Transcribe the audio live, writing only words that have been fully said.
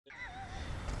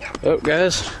Oh,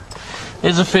 guys,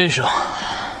 it's official.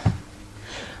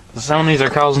 The Sonys are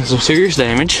causing some serious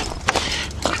damage.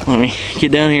 Let me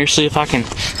get down here, see if I can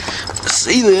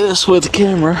see this with the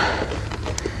camera.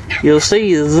 You'll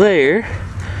see there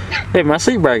that my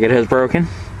seat bracket has broken.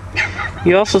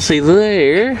 You also see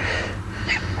there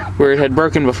where it had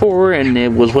broken before and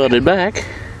it was welded back.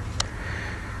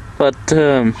 But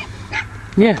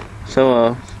yeah,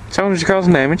 so Sonys are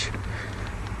causing damage.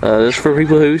 This is for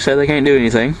people who say they can't do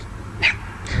anything.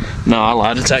 No, I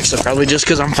lied. It's actually probably just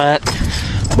because I'm fat.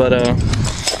 But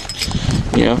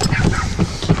you know,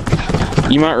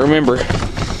 you might remember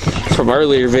from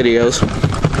earlier videos,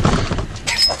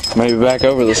 maybe back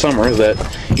over the summer, that,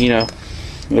 you know,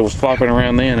 it was flopping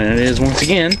around then, and it is once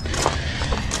again.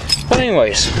 But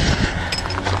anyways,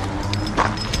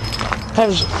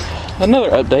 have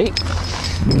another update.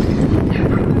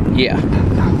 Yeah,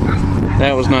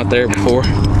 that was not there before.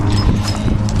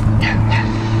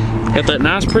 Got that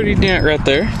nice pretty dent right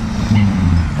there.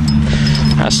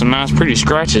 Got some nice pretty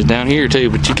scratches down here too,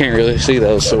 but you can't really see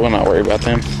those, so we'll not worry about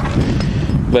them.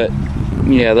 But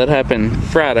yeah, that happened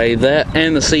Friday. That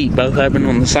and the seat both happened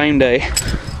on the same day.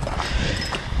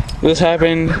 This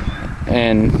happened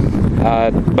and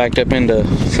I backed up into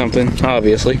something,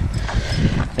 obviously,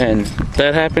 and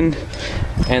that happened.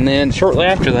 And then shortly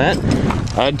after that,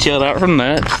 I chilled out from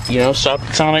that, you know, stopped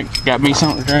at Sonic, got me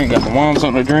something to drink, got my mom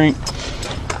something to drink,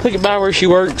 took it by where she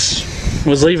works,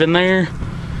 was leaving there,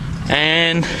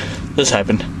 and this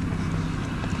happened.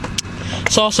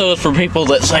 It's also for people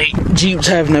that say Jeeps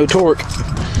have no torque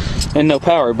and no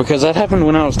power, because that happened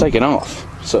when I was taking off.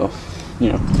 So,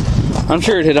 you know, I'm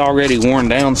sure it had already worn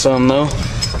down some though,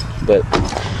 but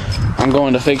I'm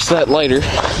going to fix that later.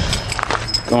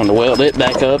 Going to weld it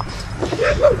back up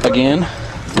again.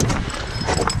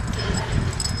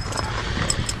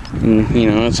 And, you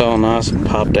know, it's all nice and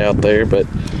popped out there, but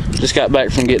just got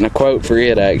back from getting a quote for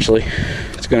it. Actually,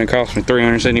 it's going to cost me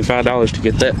 $375 to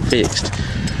get that fixed.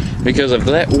 Because of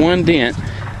that one dent,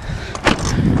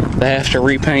 they have to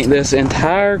repaint this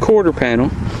entire quarter panel,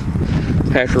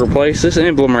 have to replace this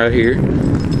emblem right here,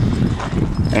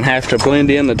 and have to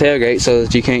blend in the tailgate so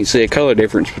that you can't see a color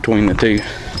difference between the two.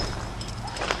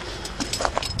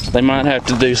 They might have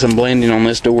to do some blending on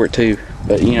this door too,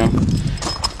 but you know,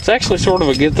 it's actually sort of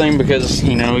a good thing, because,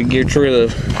 you know, it gets rid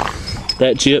of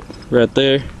that chip right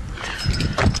there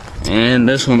and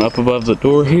this one up above the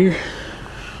door here.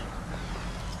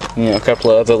 You know, a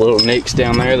couple of other little nicks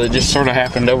down there that just sort of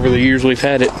happened over the years we've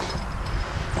had it.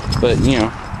 But, you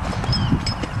know,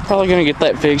 probably gonna get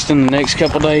that fixed in the next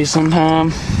couple days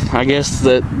sometime. I guess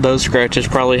that those scratches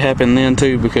probably happened then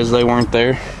too, because they weren't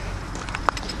there.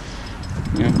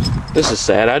 You know, this is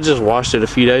sad. I just washed it a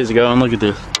few days ago, and look at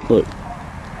this. Look,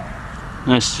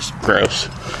 that's just gross.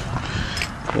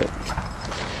 But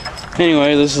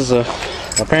anyway, this is a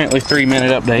apparently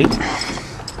 3-minute update.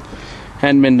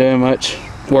 Hadn't been doing much.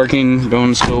 Working,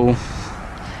 going to school,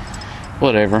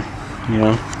 whatever, you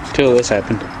know, till this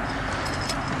happened.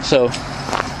 So,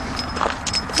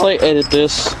 I'll edit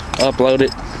this, upload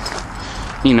it,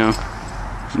 you know,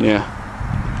 yeah,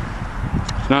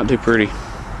 it's not too pretty.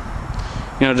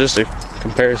 You know, just a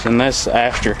comparison, that's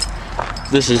after.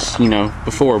 This is, you know,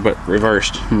 before, but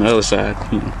reversed on the other side,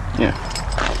 you know, yeah.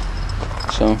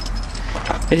 So,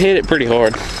 it hit it pretty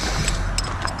hard,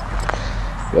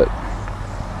 but.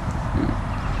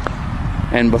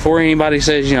 And before anybody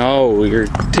says, you know, oh, you're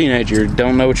a teenager,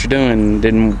 don't know what you're doing,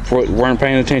 weren't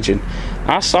paying attention,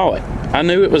 I saw it. I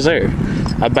knew it was there.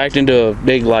 I backed into a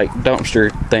big, like,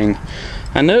 dumpster thing.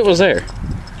 I knew it was there.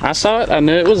 I saw it. I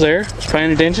knew it was there. Was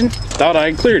paying attention. Thought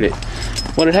I had cleared it.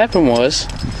 What had happened was,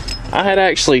 I had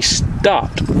actually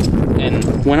stopped.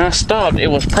 And when I stopped, it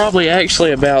was probably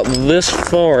actually about this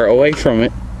far away from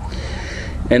it.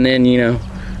 And then, you know,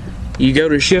 you go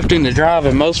to shift into drive,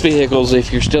 and most vehicles,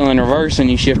 if you're still in reverse and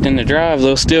you shift into drive,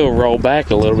 they'll still roll back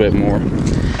a little bit more.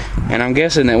 And I'm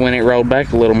guessing that when it rolled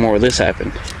back a little more, this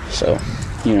happened. So,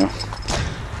 you know.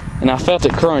 And I felt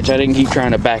it crunch. I didn't keep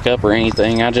trying to back up or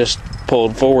anything. I just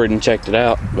pulled forward and checked it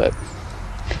out. But,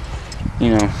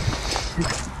 you know,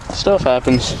 stuff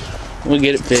happens. We'll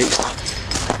get it fixed.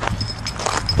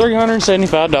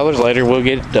 $375 later, we'll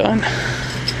get it done.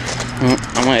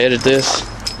 I'm going to edit this,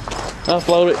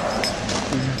 upload it.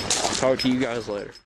 Talk to you guys later.